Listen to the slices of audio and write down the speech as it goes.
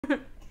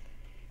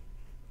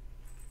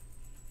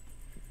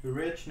We're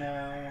rich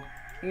now.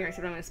 You're gonna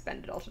see what I'm gonna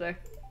spend it all today.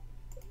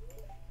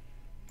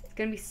 It's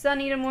gonna be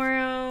sunny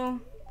tomorrow.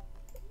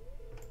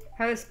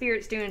 How are the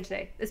spirits doing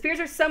today? The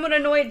spirits are somewhat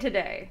annoyed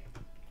today.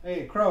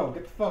 Hey, Crow,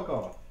 get the fuck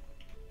off.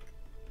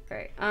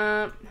 Alright,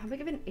 how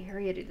big of an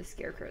area do the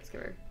scarecrows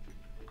cover?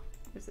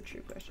 That's the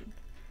true question.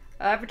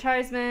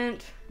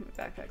 Advertisement. My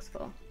backpack's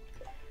full.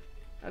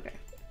 Okay.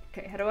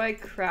 Okay, how do I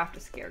craft a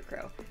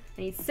scarecrow?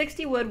 I need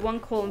 60 wood, 1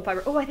 coal, and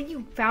fiber. Oh, I think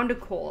you found a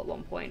coal at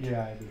one point.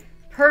 Yeah, I did.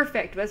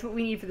 Perfect. That's what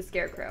we need for the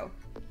scarecrow.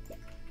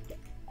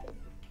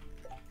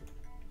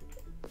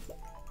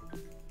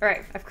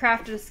 Alright, I've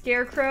crafted a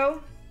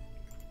scarecrow.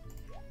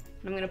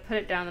 I'm going to put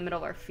it down in the middle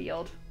of our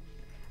field.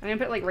 I'm going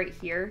to put it like right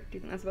here. Do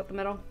you think that's about the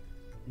middle?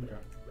 Okay.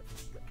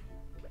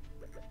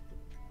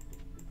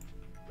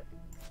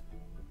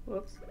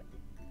 Whoops.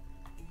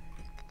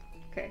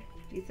 Okay,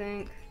 do you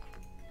think...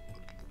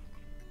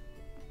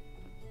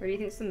 Where do you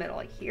think it's the middle?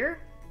 Like here?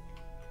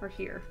 Or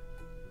here?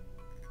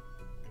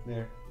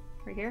 There.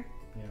 Right here?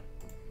 Yeah.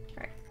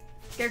 Alright.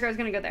 Scarecrow's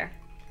gonna go there.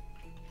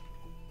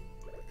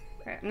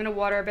 Alright, I'm gonna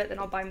water a bit, then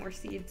I'll buy more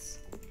seeds.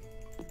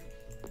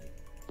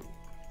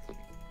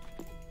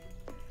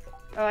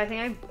 Oh, I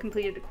think I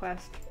completed the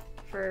quest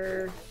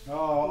for... Oh,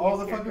 all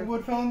the fucking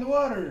wood fell in the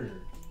water!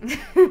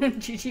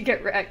 GG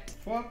get wrecked.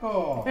 Fuck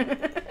off!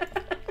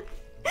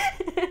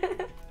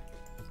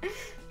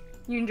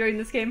 You enjoying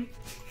this game?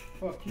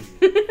 Fuck you.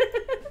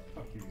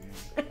 Fuck you,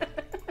 man.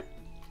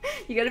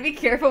 You gotta be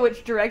careful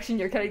which direction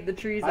you're cutting the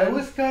trees in. I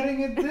was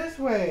cutting it this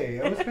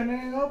way! I was cutting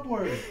it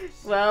upwards!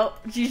 Well,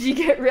 GG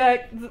get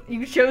wrecked.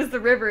 You chose the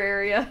river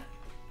area.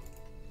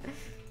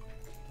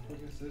 What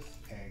is this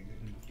egg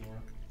in the floor?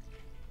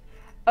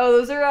 Oh,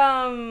 those are,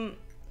 oh,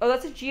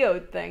 that's a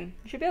geode thing.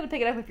 You should be able to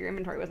pick it up if your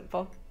inventory wasn't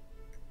full.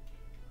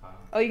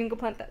 Oh, you can go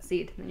plant that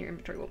seed, and your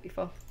inventory won't be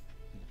full.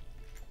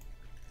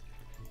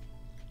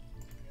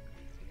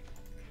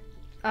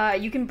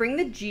 You can bring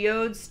the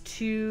geodes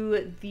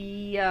to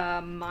the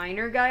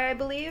miner guy, I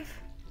believe.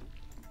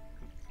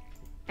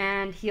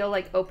 And he'll,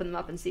 like, open them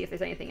up and see if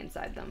there's anything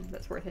inside them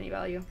that's worth any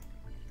value.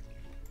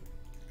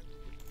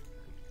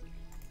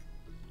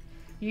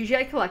 Usually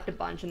I collect a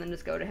bunch and then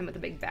just go to him with a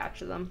big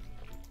batch of them.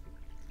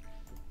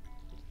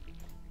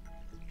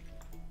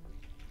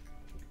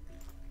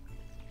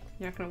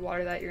 You're not gonna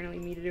water that, you're gonna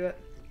leave me to do it?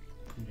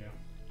 Yeah.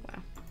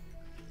 Wow.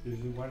 There's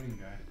a wedding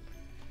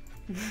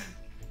guy.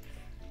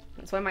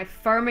 That's why my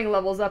farming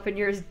level's up and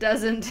yours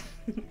doesn't.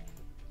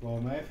 Well,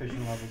 my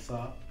fishing level's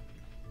up.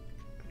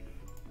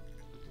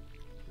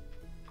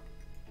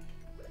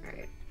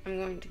 Alright, I'm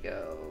going to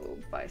go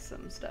buy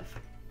some stuff.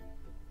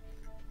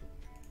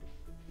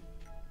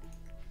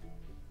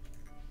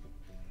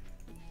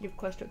 You have a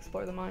quest to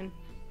explore the mine.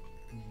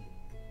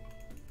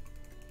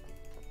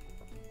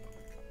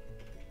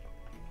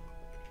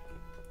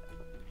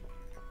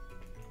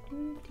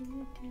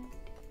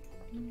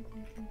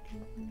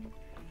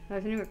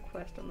 There's a new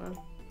request on the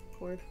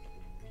board.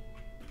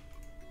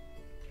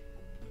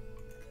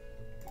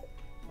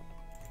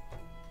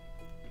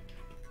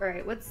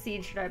 Alright, what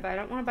seeds should I buy? I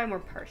don't want to buy more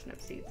parsnip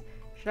seeds.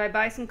 Should I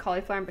buy some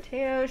cauliflower and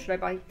potatoes? Should I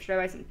buy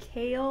some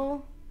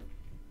kale?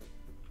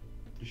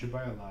 You should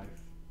buy a life.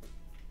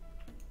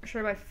 Or should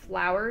I buy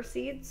flower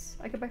seeds?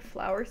 I could buy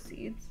flower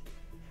seeds.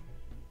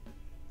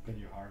 Can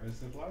you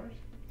harvest the flowers?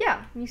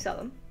 Yeah, and you sell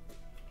them.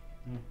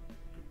 Hmm.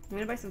 I'm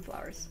gonna buy some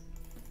flowers.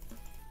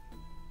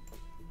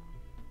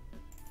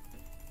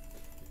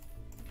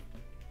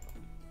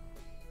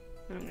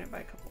 And I'm gonna buy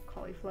a couple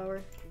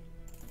cauliflower.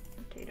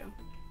 Potato.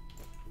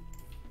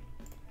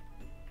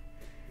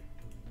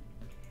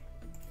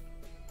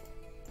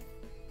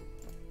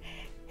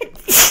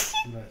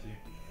 Bless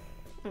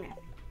you. Okay.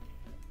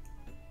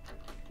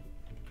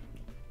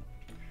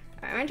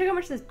 I'm gonna check how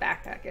much this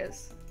backpack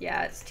is.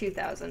 Yeah, it's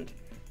 2,000.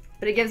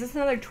 But it gives us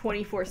another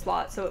 24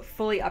 slots, so it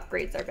fully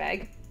upgrades our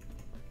bag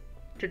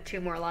to 2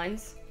 more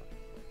lines.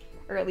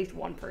 Or at least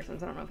one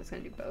person's. I don't know if it's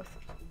gonna do both.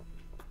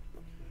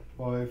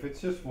 Well, if it's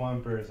just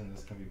one person,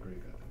 this can be pretty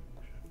good.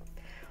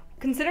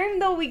 Considering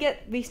though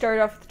we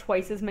started off with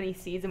twice as many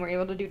seeds and we're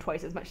able to do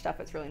twice as much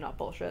stuff, it's really not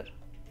bullshit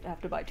to have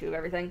to buy 2 of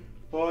everything.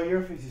 Well,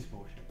 your face is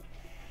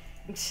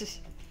bullshit.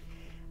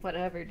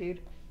 Whatever, dude.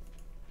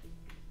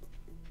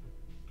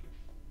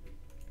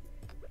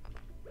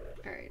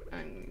 Alright,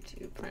 I'm going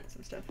to plant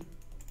some stuff.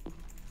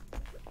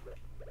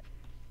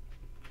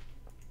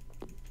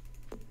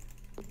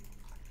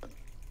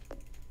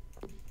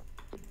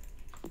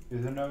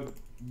 Is there no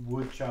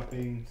wood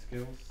chopping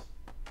skills?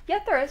 Yeah,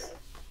 there is.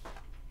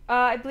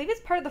 I believe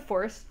it's part of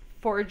the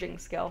foraging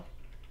skill.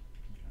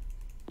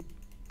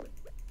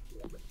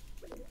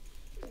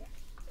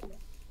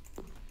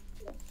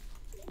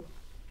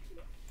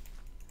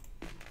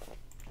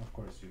 Of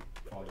course, you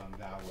fall down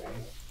that way.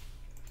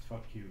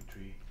 Fuck you,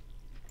 tree.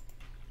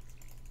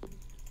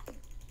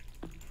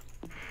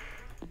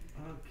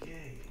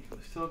 Okay, we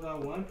still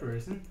got one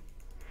person.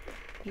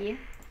 Yeah.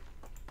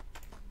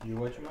 You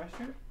watching my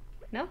stream?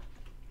 No?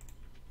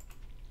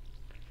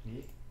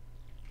 Yeah.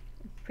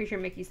 Pretty sure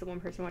Mickey's the one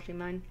person watching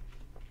mine.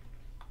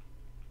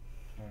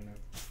 I don't know.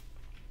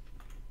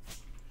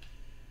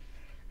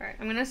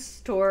 I'm gonna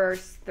store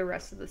the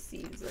rest of the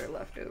seeds that are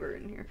left over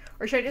in here.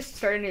 Or should I just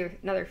start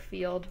another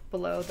field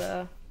below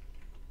the...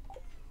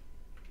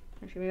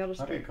 Actually, maybe I'll just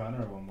Might start... be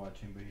Connor one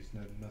watching, but he's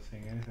not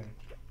saying anything.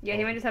 Yeah,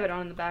 he might just have it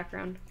on in the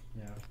background.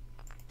 Yeah.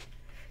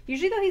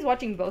 Usually, though, he's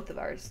watching both of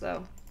ours,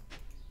 though.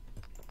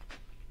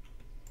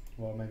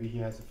 Well, maybe he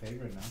has a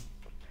favorite now.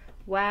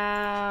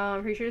 Wow,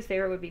 I'm pretty sure his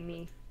favorite would be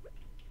me.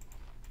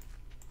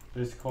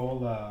 There's Cole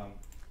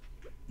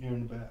here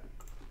in the back.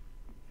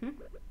 Hmm?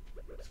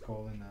 It's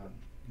Cole in the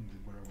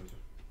where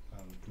I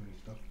was doing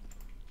stuff.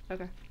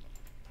 Okay.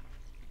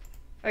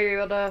 Are you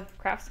able to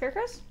craft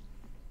scarecrows?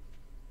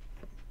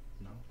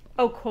 No.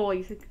 Oh, Cole,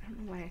 you said... I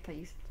don't know why I thought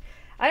you said...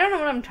 I don't know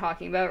what I'm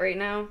talking about right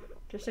now.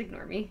 Just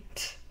ignore me.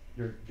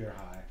 You're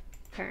high.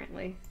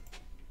 Apparently.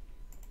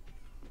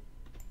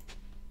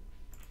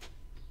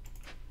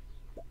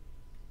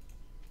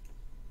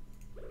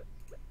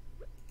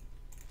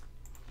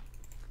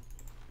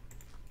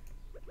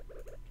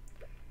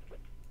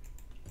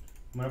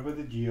 I'm gonna put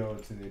the geo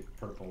to the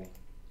purple.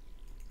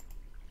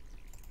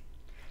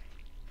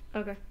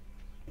 Okay.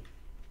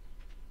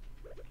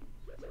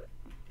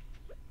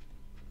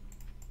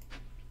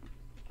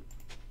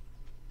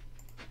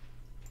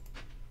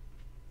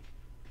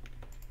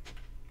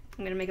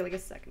 I'm gonna make it like a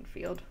second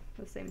field,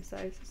 the same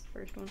size as the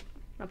first one.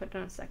 I'll put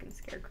down a second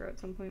scarecrow at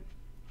some point.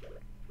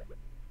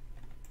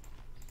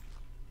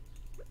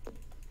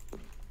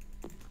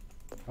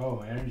 Oh,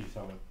 my energy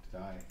saw it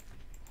die.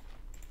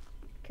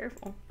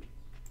 Careful.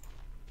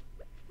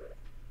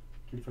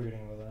 Keep forgetting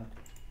about that.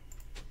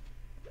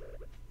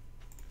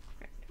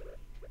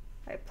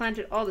 I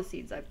planted all the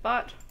seeds I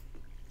bought.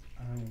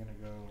 I'm gonna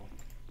go.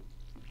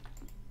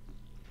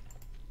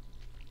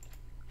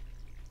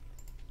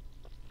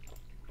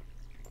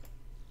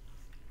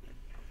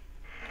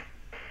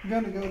 I'm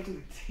gonna go to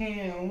the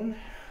town.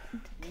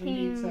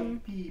 Meet some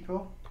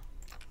people.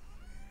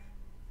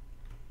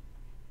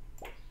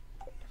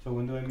 So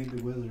when do I meet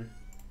the wizard?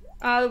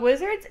 The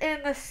wizard's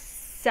in the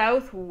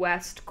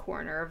southwest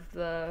corner of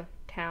the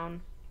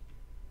town.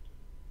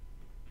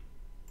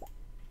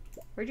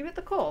 Where'd you get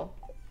the coal?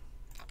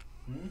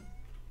 Hmm?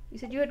 You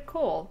said you had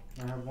coal.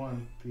 I have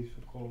one piece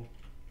of coal.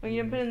 Oh, you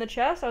didn't put it in the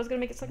chest? I was gonna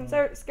make a second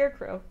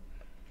scarecrow.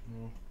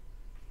 No.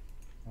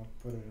 I'll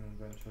put it in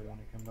eventually when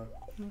I come back.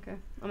 Okay.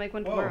 I'll make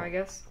one tomorrow, Whoa. I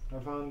guess. I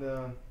found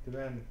the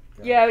van.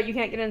 Yeah, but you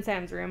can't get in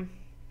Sam's room.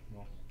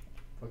 Well,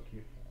 fuck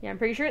you. Yeah, I'm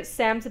pretty sure it's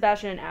Sam,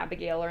 Sebastian, and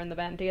Abigail are in the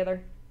band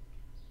together.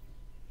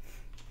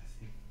 I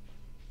see.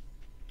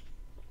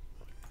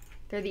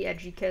 They're the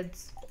edgy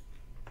kids.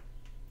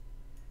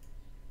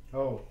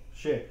 Oh,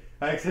 shit.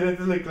 I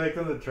accidentally clicked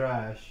on the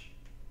trash.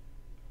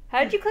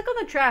 How did you click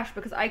on the trash?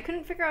 Because I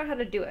couldn't figure out how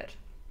to do it.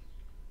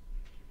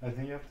 I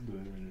think you have to do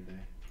it during the day.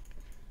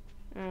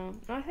 Oh,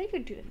 no, I think you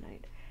could do it at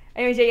night.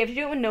 Anyways, yeah, you have to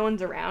do it when no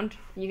one's around.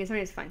 You can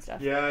sometimes find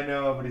stuff. Yeah, I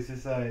know, but it's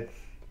just like,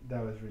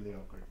 that was really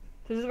awkward.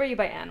 So this is where you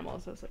buy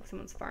animals, so it's like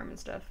someone's farm and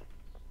stuff.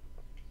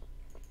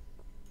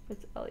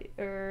 It's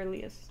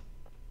Elias'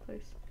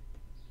 place.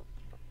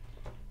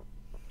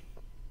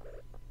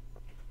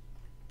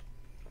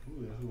 Ooh,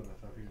 there's a lot of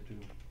stuff here too.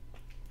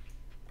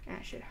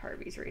 Ah, shit,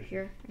 Harvey's right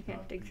here. I can't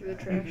Not dig too through the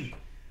bad. trash.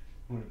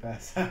 I'm gonna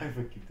pass out if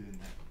I keep doing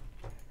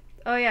that.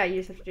 Oh yeah, you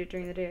just have to do it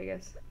during the day, I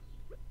guess.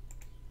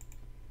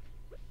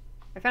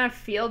 I found a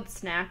field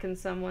snack in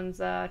someone's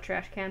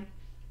trash can.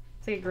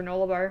 It's like a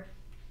granola bar.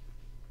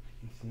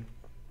 Let's see.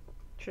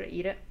 Should I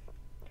eat it?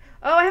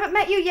 Oh, I haven't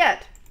met you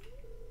yet!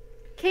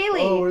 Kaylee!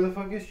 Oh, where the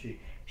fuck is she?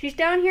 She's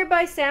down here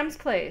by Sam's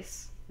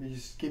place. You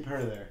just keep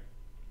her there.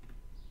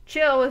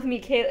 Chill with me,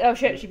 Kaylee. Oh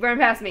shit, she ran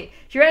past me.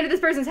 She ran to this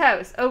person's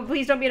house. Oh,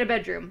 please don't be in a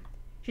bedroom.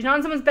 She's not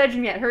in someone's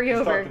bedroom yet. Hurry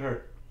Just over. talk to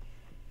her.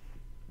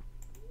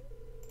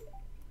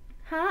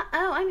 Huh?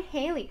 Oh, I'm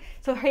Haley.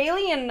 So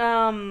Haley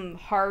and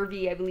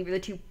Harvey, I believe, are the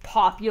two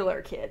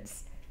popular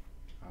kids.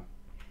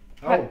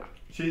 Oh,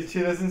 she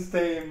doesn't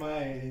stay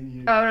in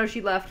you. Oh no,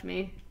 she left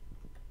me.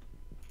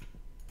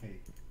 Hey.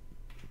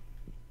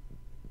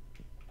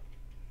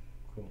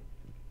 Cool.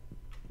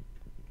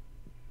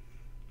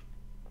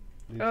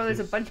 Oh, there's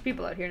a bunch of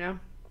people out here now.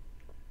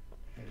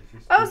 It's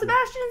just Oh, people-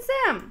 Sebastian and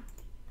Sam.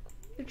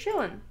 They're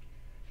chilling.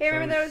 Hey, So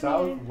remember there was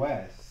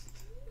southwest.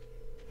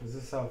 Is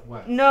this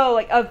southwest? No,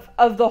 like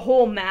of the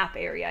whole map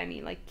area. I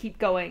mean, like keep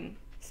going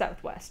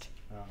southwest.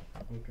 Oh,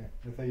 okay.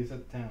 I thought you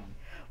said town.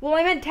 Well,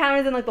 I meant town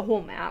as in like the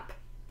whole map.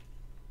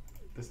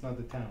 That's not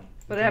the town.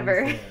 The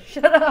Whatever. town is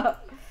there. Shut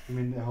up. You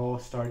mean the whole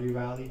Stardew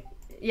Valley?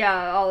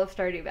 Yeah, all of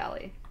Stardew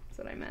Valley. That's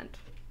what I meant.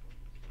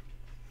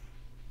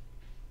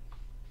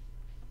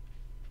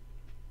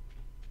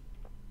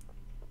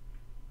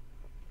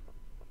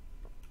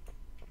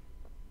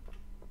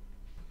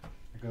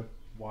 I got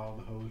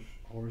wild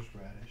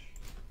horseradish.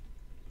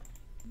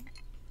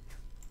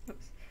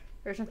 Oops.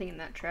 There's nothing in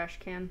that trash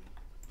can.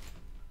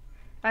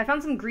 I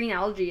found some green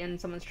algae in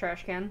someone's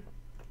trash can.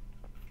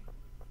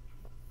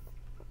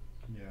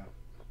 Yeah.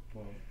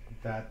 Well,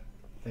 that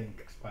thing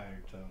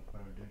expired, so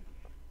what do I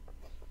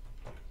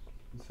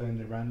do? So in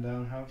the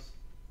rundown house?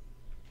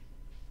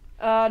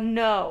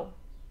 No.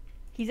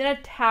 He's in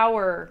a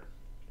tower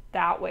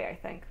that way, I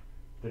think.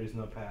 There is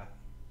no path.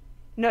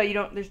 No, you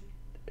don't.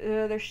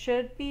 There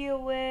should be a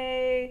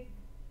way.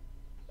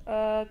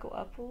 Go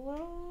up a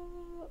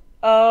little.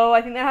 Oh,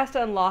 I think that has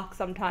to unlock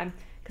sometime.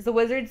 Because the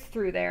wizard's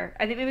through there.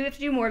 I think maybe we have to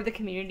do more of the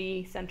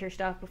community center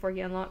stuff before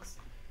he unlocks.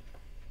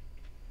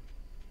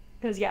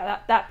 Because, yeah,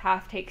 that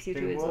path takes you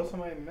to his... What else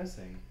am I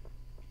missing?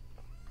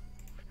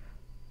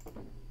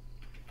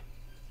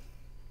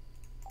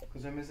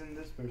 Because I'm missing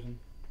this person.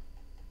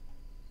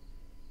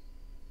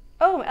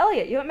 Oh,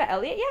 Elliot. You haven't met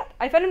Elliot yet?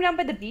 I found him down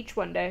by the beach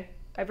one day.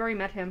 I've already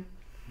met him.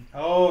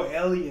 Oh,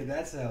 Elliot.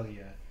 That's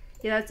Elliot.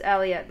 Yeah, that's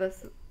Elliot.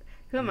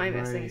 Who am I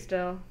missing Right.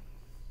 still?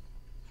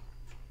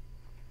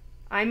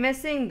 I'm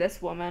missing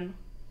this woman.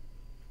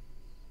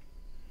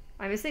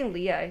 I'm missing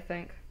Leah, I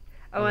think.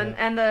 Oh, Yeah.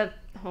 and the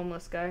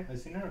homeless guy. I've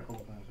seen her a couple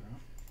times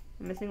around.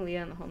 I'm missing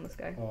Leah and the homeless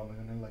guy. Oh, am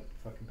I gonna like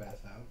fucking pass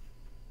out?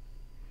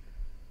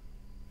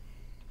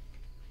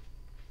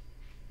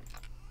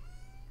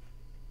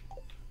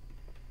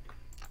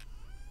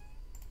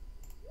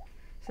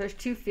 So there's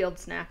 2 field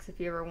snacks if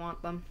you ever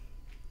want them.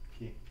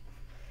 Okay.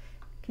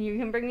 Can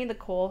you bring me the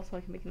coal so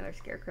I can make another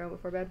scarecrow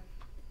before bed?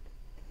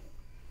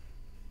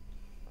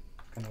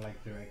 Kind of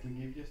like directly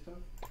give you stuff?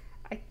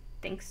 I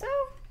think so,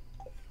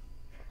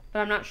 but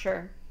I'm not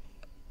sure.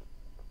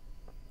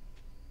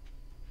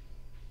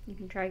 You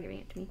can try giving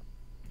it to me.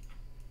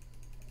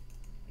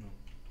 No.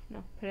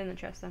 No, put it in the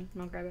chest then,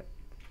 and I'll grab it.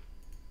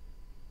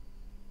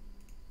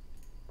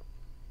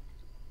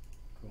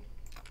 Cool.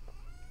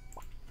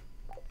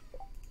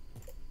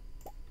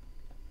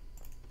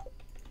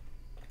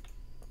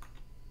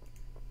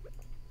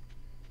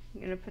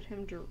 I'm gonna put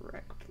him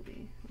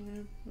directly. I'm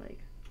gonna like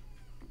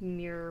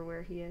mirror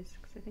where he is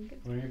because I think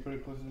it's Why don't you put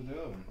it closer to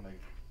the other one?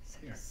 Like,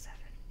 6, here. 7,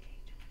 8,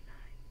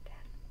 9,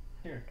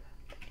 10. Here.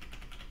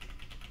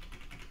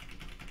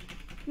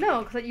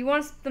 No, because you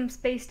want them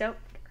spaced out.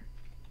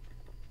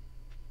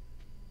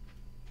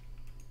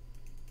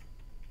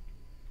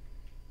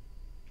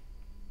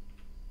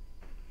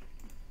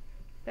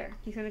 There,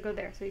 he's gonna go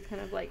there, so he's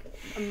kind of like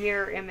a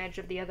mirror image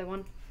of the other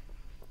one.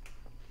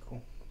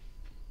 Cool.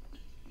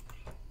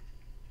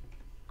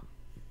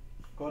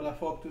 Go the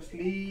fuck to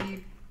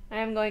sleep. I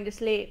am going to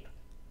sleep.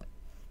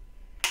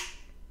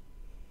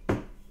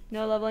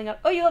 No leveling up.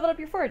 Oh, you leveled up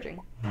your foraging.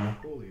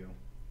 Coolio.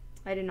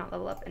 I did not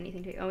level up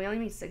anything today. Oh, we only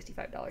made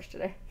 $65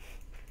 today.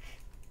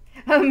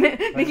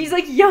 Mickey's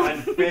like, yum.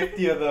 And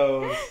 50 of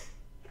those,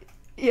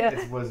 Yeah.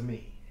 it was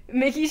me.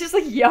 Mickey's just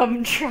like,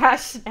 yum,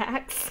 trash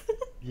snacks.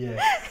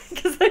 Yes.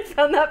 Because I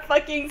found that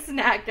fucking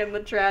snack in the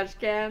trash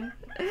can.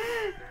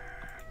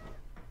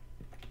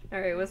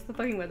 Alright, what's the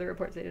fucking weather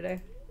report say today?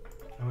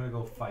 I'm gonna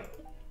go fight.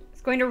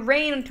 It's going to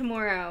rain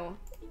tomorrow.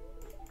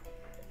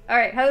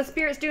 Alright, how are the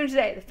spirits doing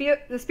today?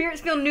 The spirits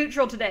feel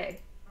neutral today.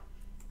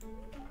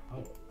 Oh.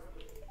 Ooh,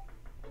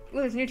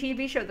 there's a new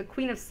TV show, The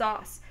Queen of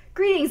Sauce.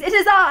 Greetings, it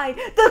is I,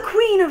 the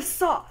Queen of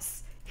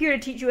Sauce, here to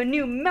teach you a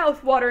new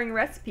mouth-watering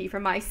recipe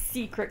from my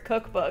secret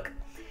cookbook.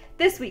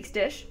 This week's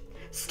dish,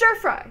 stir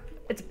fry.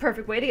 It's a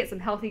perfect way to get some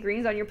healthy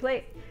greens on your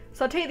plate.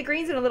 Saute the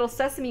greens in a little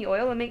sesame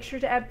oil and make sure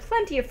to add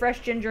plenty of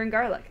fresh ginger and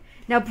garlic.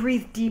 Now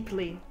breathe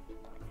deeply.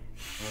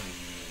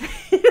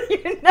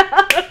 Your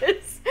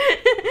nose.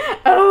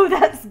 Oh,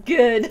 that's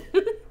good.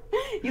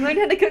 You learned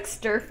how to cook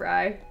stir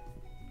fry.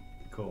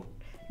 Cool.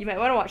 You might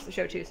want to watch the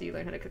show too, so you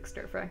learn how to cook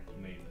stir fry.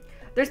 Maybe.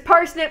 There's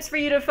parsnips for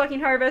you to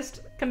fucking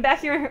harvest. Come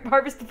back here and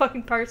harvest the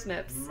fucking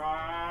parsnips.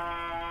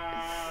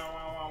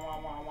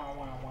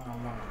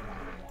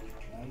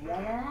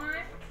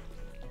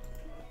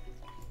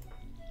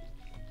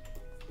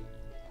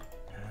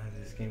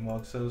 This game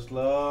walks so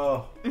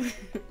slow.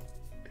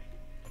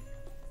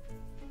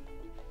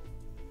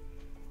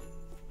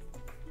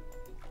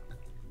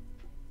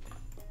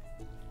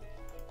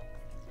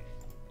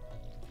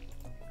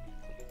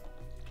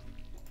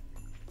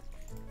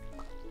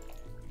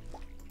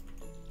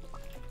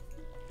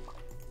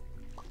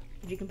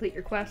 Did you complete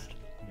your quest?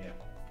 Yeah.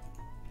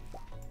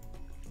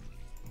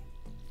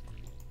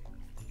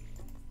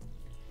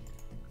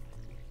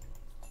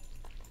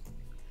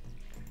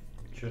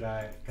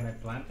 Can I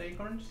plant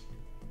acorns?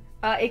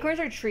 Acorns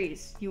are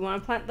trees. You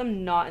want to plant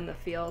them not in the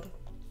field.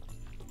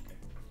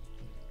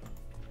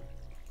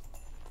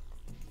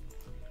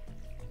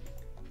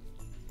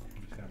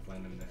 I'm just gonna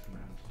plant them next to my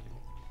house.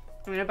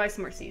 I'm gonna buy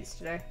some more seeds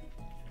today.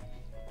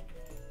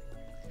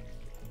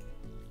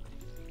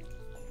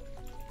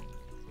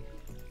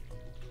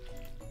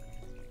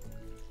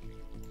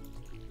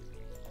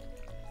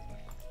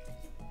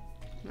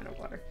 I'm out of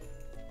water.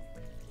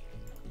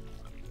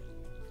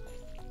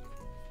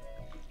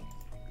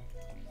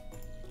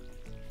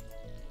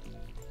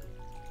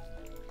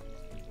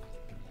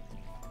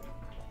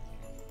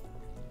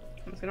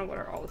 I'm just gonna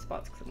water all the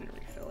spots because I'm gonna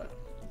refill it.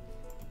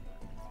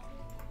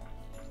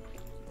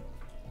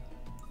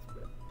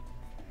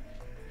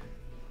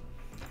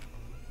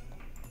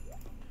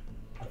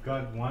 I've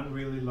got one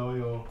really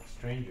loyal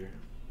stranger.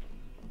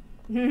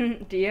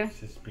 Do you? He's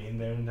just been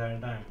there the entire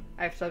time.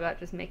 I've still got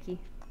just Mickey.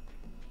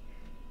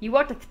 You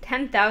walked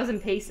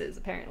 10,000 paces,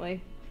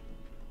 apparently.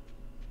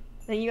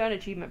 Then you got an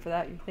achievement for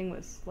that. Your thing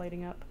was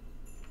lighting up.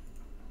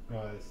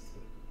 No, it's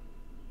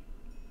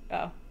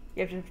Oh,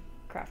 you have to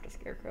craft a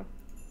scarecrow.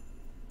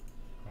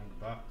 on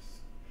the box.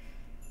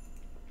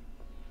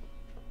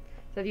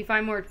 So if you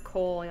find more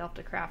coal, you'll have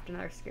to craft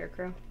another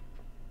scarecrow.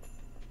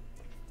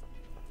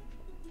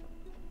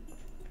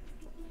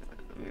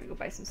 I'm gonna go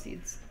buy some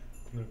seeds.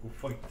 I'm gonna go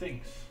fight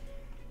things.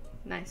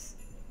 Nice.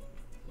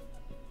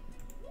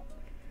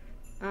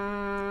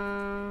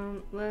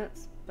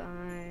 Let's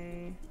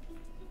buy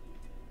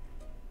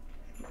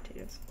some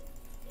potatoes.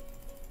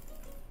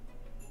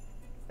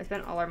 I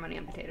spent all our money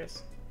on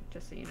potatoes,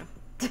 just so you know.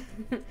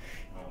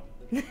 Wow.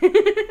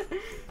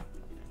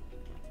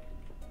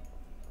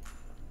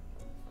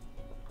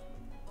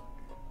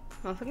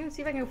 I'm gonna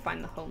see if I can go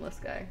find the homeless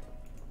guy.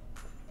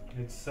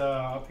 It's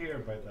up here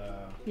by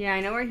the. Yeah, I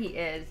know where he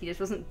is. He just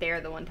wasn't there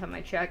the one time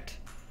I checked.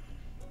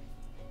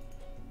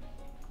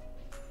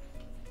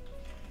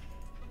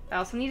 I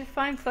also need to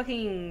find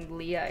fucking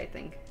Leah, I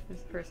think.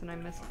 This person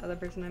I'm missing. Other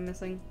person I'm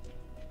missing.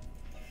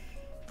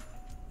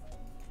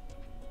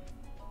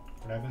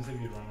 What happens if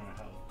you run out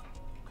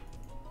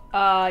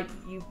of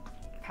health? You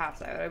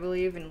pass out, I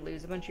believe, and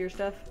lose a bunch of your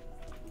stuff.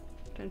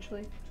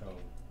 Potentially.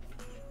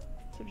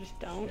 So just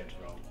don't. Shit,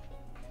 bro.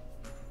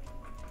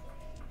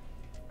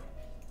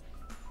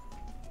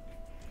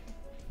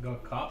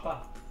 Got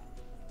copper.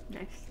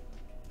 Nice.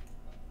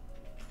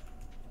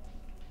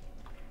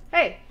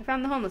 Hey, I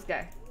found the homeless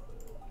guy.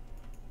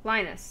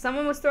 Linus,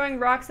 someone was throwing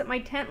rocks at my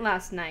tent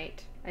last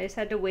night. I just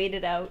had to wait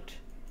it out.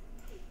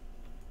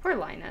 Poor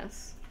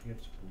Linus. He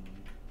gets food.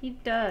 He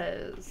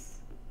does.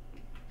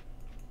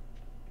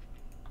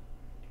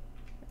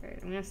 Alright,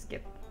 I'm gonna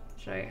skip.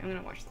 I'm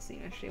gonna watch the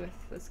scene actually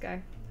with this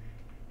guy.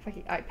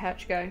 Fucking eye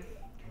patch guy.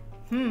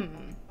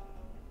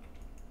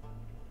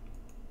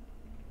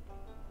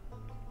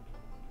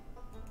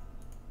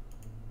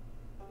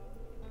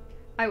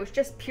 I was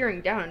just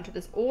peering down into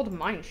this old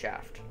mine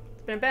shaft.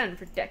 It's been abandoned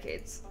for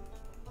decades.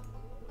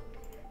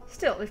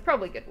 Still, there's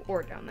probably good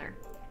ore down there.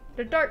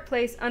 But a dark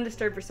place,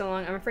 undisturbed for so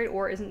long, I'm afraid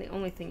ore isn't the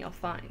only thing you'll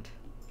find.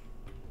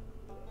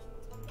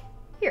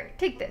 Here,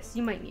 take this.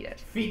 You might need it.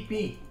 Feed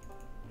me.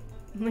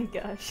 Oh my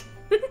gosh.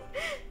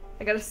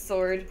 I got a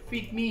sword.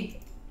 Feed me.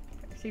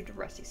 I received a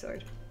rusty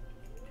sword.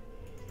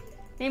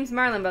 Name's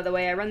Marlin, by the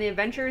way. I run the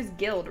Adventurers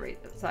Guild right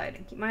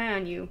outside. Keep my eye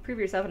on you. Prove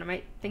yourself, and I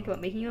might think about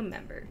making you a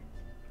member.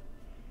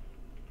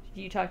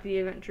 Did you talk to the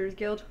Adventurers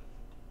Guild?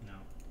 No.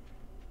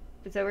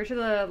 It's over to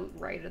the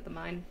right of the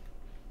mine.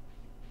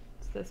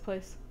 It's this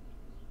place.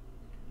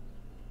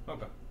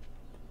 Okay.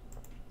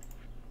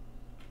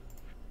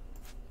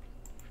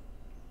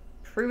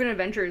 Proven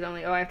adventurers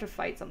only. Oh, I have to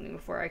fight something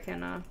before I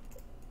can,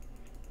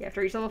 You have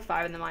to reach level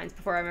 5 in the mines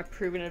before I'm a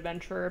proven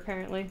adventurer,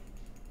 apparently.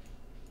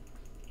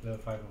 Level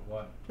 5 of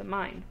what? The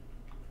mine.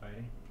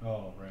 Fighting?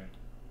 Oh, right.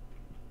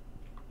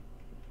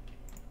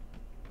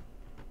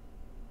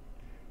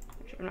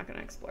 Actually, I'm not going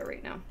to explore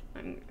right now.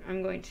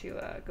 I'm going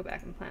to go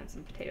back and plant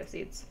some potato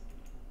seeds.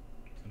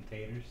 Some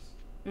taters?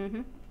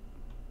 Mm-hmm.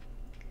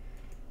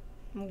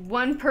 I'm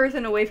one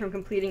person away from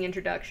completing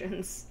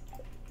introductions.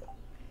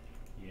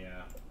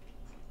 Yeah.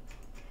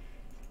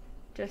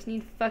 Just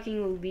need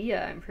fucking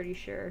Leah, I'm pretty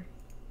sure.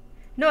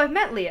 No, I've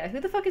met Leah. Who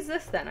the fuck is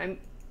this then? I'm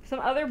some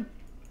other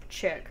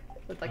chick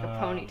with like a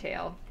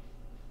ponytail.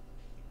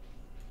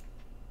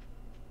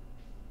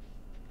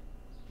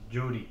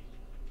 Jody.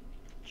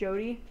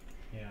 Jody?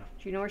 Yeah.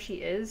 Do you know where she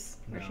is?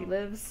 Where she No.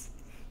 lives?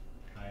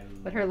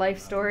 What her life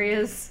story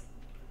is?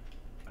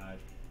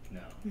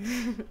 No.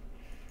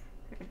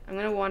 I'm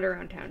gonna wander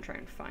around town and try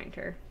and find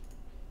her.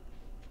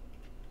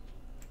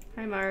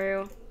 Hi,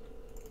 Mario.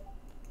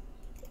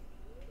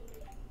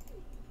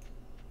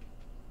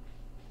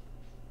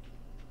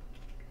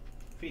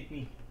 Feed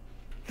me.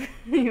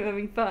 You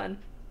having fun?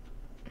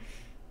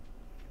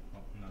 Oh,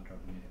 I'm not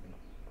dropping anything.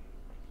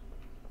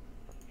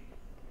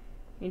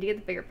 Need to get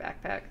the bigger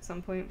backpack at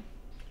some point.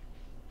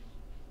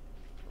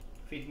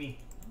 Feed me.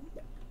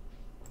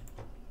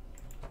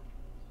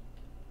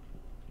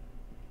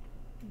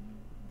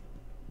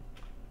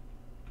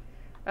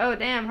 Oh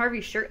damn,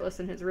 Harvey's shirtless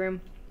in his room.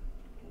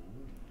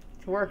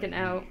 It's working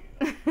out.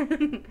 Oh,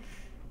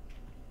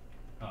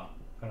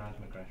 Connor has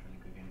my crash really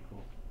quick and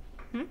cool.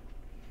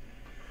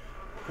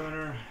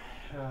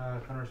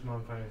 Connor's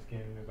mom finally is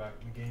getting me back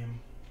in the game.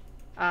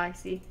 Ah, I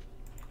see.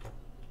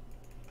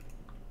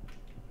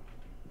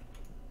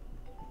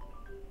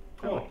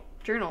 Cool. Oh,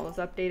 journal is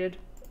updated.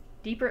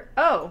 Deeper.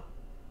 Oh!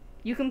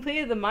 You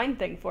completed the mine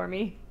thing for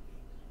me.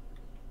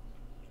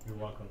 You're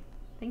welcome.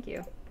 Thank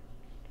you.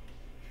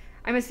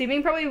 I'm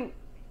assuming probably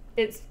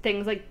it's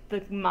things like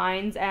the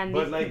mines and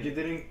But like you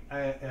didn't,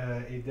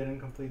 it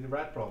didn't complete the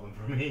rat problem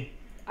for me.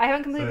 I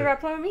haven't completed the rat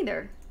problem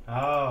either.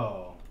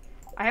 Oh.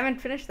 I haven't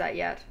finished that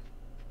yet.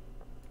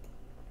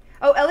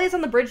 Oh, Elliot's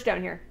on the bridge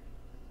down here.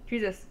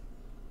 Jesus.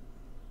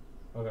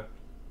 Okay.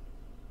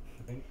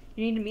 I think.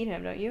 You need to meet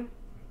him, don't you?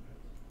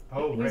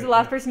 Oh, Who's the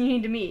last person you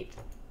need to meet?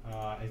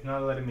 It's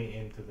not letting me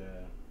into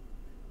the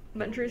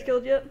Adventurers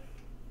Guild yet?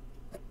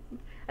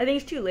 I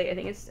think it's too late. I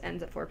think it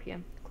ends at 4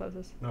 p.m.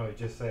 closest. No, it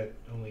just said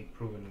only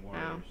proven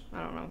warriors. Oh,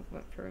 I don't know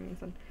what proven means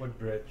then. What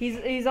bridge?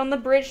 He's on the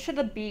bridge to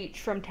the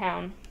beach from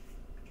town.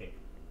 Okay.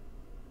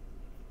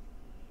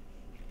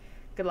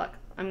 Good luck.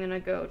 I'm gonna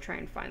go try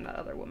and find that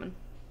other woman.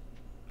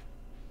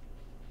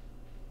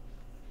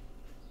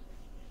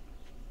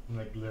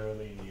 Like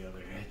literally in the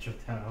other edge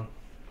of town.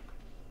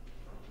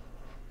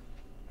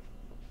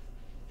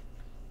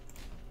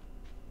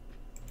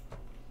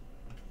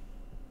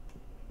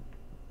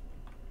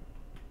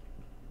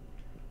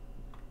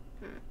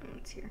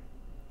 It's here.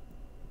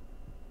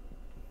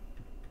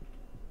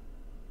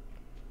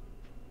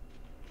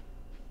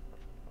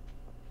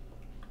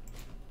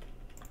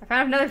 I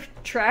found another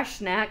trash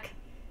snack.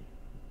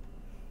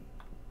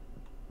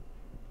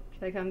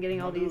 Like I'm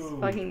getting all these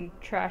fucking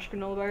trash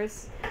granola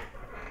bars.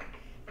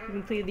 You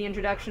completed the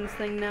introductions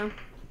thing now?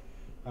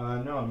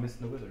 No, I'm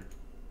missing the wizard.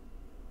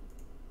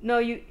 No,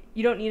 you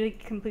don't need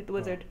to complete the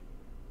wizard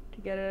to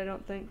get it, I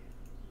don't think.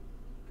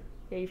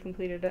 Yeah, you've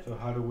completed it. So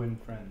how to win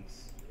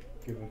friends?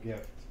 Give a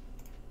gift.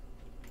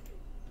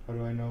 How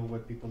do I know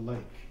what people like?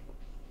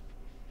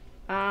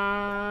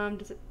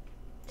 Does it...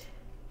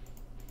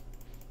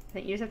 I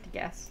think you just have to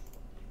guess.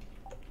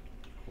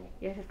 Cool.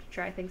 You just have to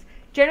try things.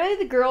 Generally,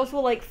 the girls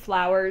will like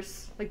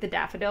flowers, like the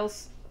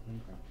daffodils.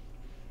 Okay.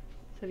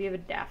 So if you have a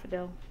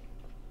daffodil,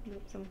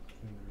 some.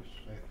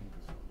 I think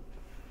so.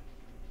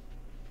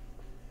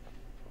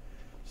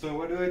 So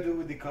what do I do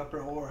with the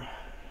copper ore?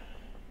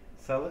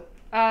 Sell it?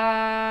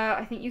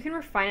 I think you can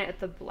refine it at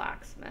the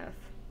blacksmith.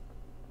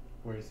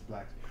 Where is the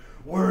blacksmith?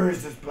 Where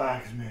is this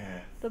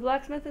blacksmith? The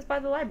blacksmith is by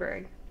the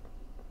library.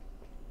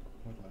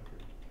 What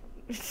library?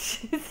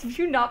 Have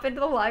you not been to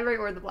the library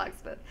or the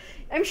blacksmith?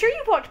 I'm sure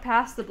you've walked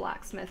past the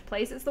blacksmith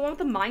place. It's the one with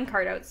the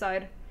minecart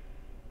outside.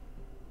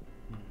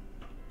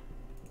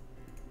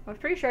 I was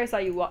pretty sure I saw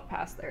you walk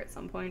past there at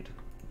some point.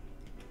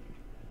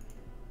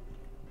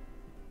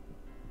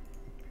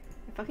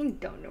 I fucking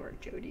don't know where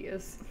Jody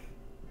is.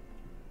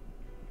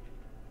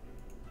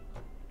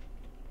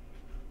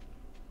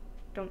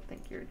 Don't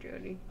think you're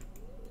Jody.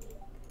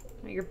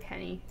 No, you're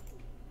Penny.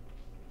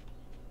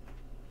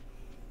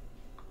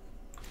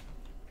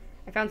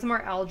 I found some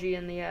more algae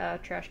in the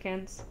trash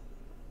cans.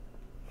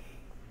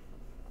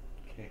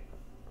 Okay.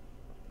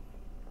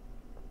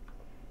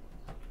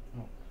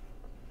 Oh.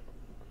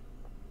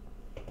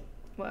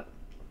 What?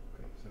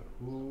 Okay, so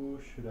who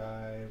should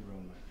I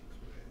romance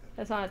with?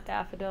 That's not a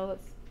daffodil,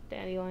 that's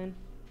dandelion.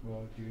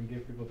 Well, you can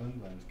give people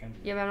dandelions, can't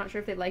you? Yeah, but I'm not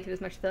sure if they like it as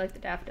much as they like the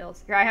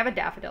daffodils. Here, I have a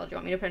daffodil. Do you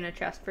want me to put it in a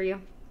chest for you?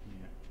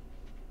 Yeah.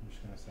 I'm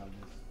just gonna sell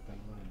this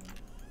dandelion then.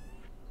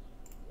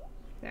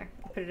 There,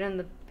 I'll put it in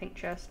the pink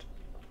chest.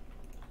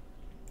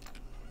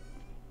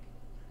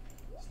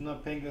 It's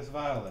not pink, it's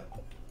violet.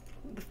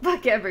 The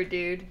fuck ever,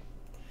 dude.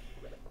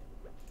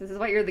 This is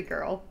why you're the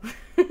girl.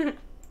 You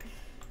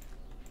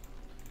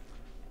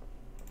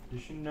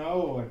should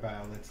know what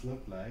violets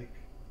look like.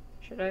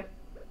 Should I?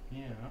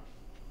 Yeah.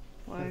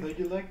 Why? I thought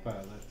you like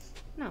violets.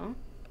 No.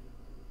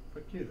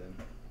 Fuck you then.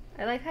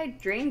 I like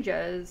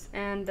hydrangeas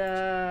and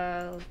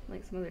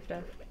like some other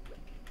stuff.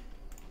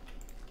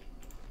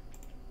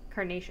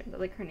 Carnations. I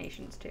like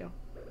carnations too.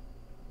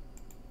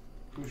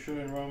 Who should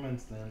I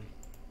romance then?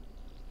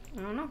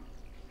 I don't know.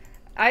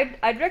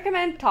 I'd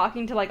recommend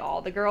talking to like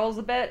all the girls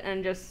a bit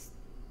and just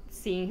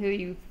seeing who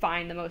you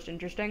find the most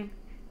interesting.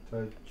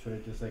 So should I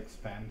just like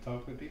spam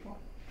talk with people?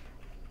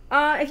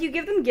 If you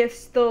give them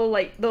gifts, they'll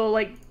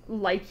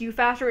like you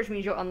faster, which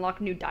means you'll unlock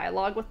new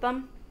dialogue with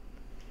them.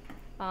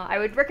 I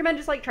would recommend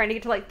just like trying to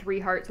get to like 3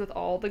 hearts with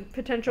all the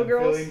potential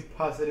girls. Feeling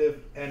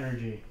positive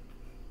energy.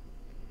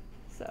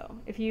 So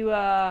if you $100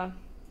 out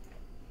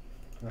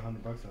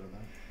of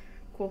that.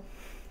 cool.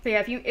 So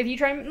yeah, if you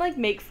try and like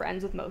make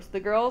friends with most of the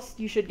girls,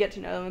 you should get to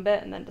know them a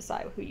bit and then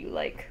decide who you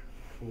like.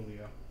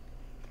 Coolio.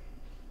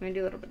 I'm gonna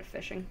do a little bit of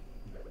fishing.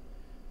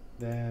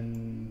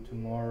 Then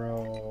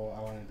tomorrow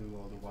I want to do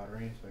all the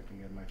watering so I can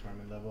get my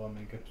farming level and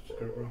make a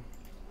scarecrow.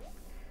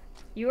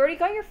 You already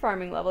got your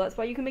farming level. That's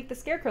why you can make the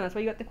scarecrow. That's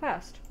why you got the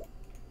quest.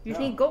 You just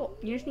need gold.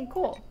 You just need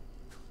coal.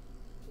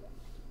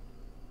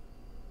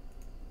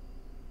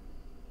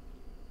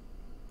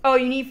 Oh,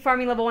 you need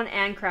farming level 1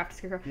 and craft a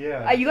scarecrow.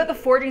 Yeah. You got the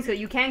forging skill.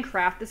 You can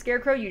craft the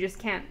scarecrow. You just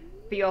can't.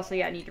 But you also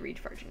need to reach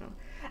farming level.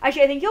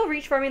 Actually, I think you'll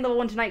reach farming level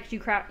 1 tonight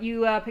because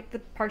you picked the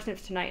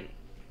parsnips tonight.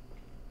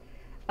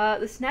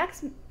 The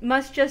snacks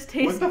must just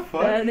taste What the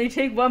fuck? and they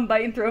take 1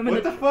 bite and throw them in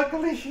What the fuck,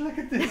 Alicia? Look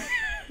at this.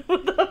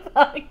 What the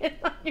fuck is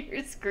on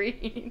your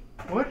screen?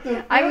 What the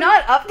fuck? I'm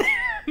not up there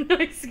on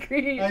my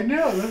screen. I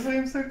know, that's why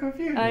I'm so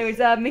confused. Anyways,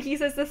 Mickey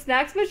says the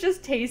snacks must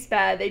just taste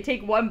bad. They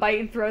take 1 bite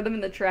and throw them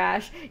in the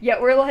trash.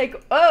 Yet we're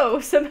like,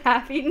 oh, some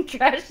half-eaten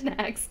trash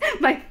snacks.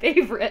 My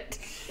favorite.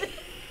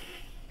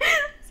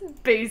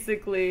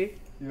 Basically.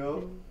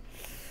 Yo.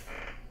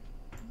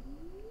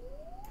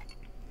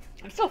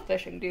 I'm still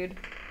fishing, dude.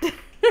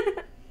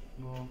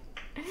 No.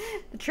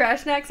 The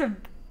trash snacks are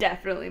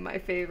definitely my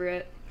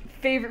favorite.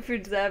 Favorite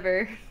foods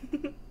ever.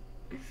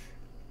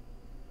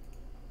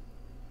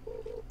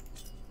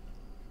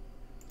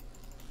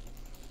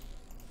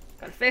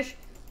 Got a fish.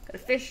 Got a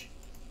fish.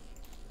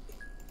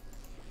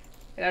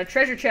 I got a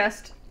treasure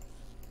chest.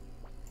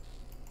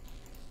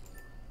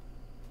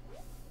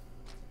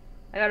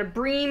 I got a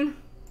bream.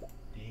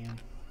 Damn.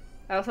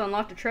 I also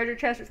unlocked a treasure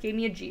chest, which gave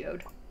me a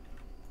geode.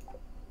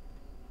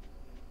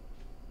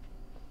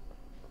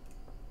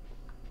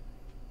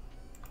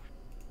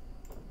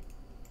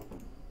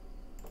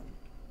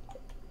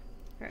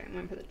 Alright, I'm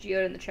gonna put the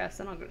geode in the chest,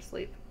 then I'll go to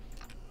sleep.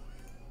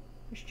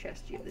 Which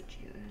chest do you have the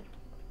geode in?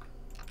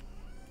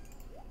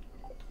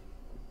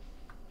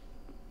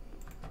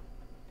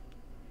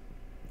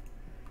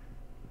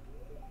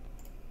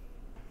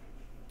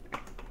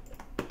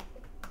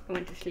 I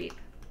went to sleep.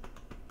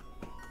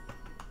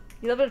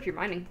 You leveled up your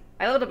mining.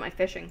 I leveled up my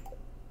fishing.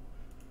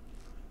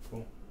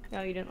 Cool.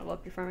 No, you didn't level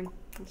up your farming.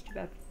 That's too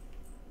bad.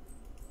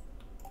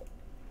 So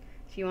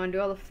you want to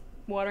do all the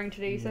watering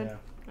today, you said?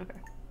 Yeah. Okay.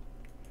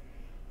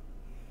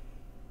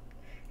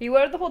 You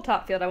watered the whole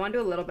top field. I want to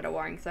do a little bit of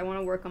watering because I want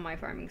to work on my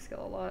farming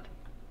skill a lot.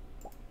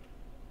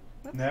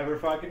 Whoops. Never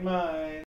fucking mind.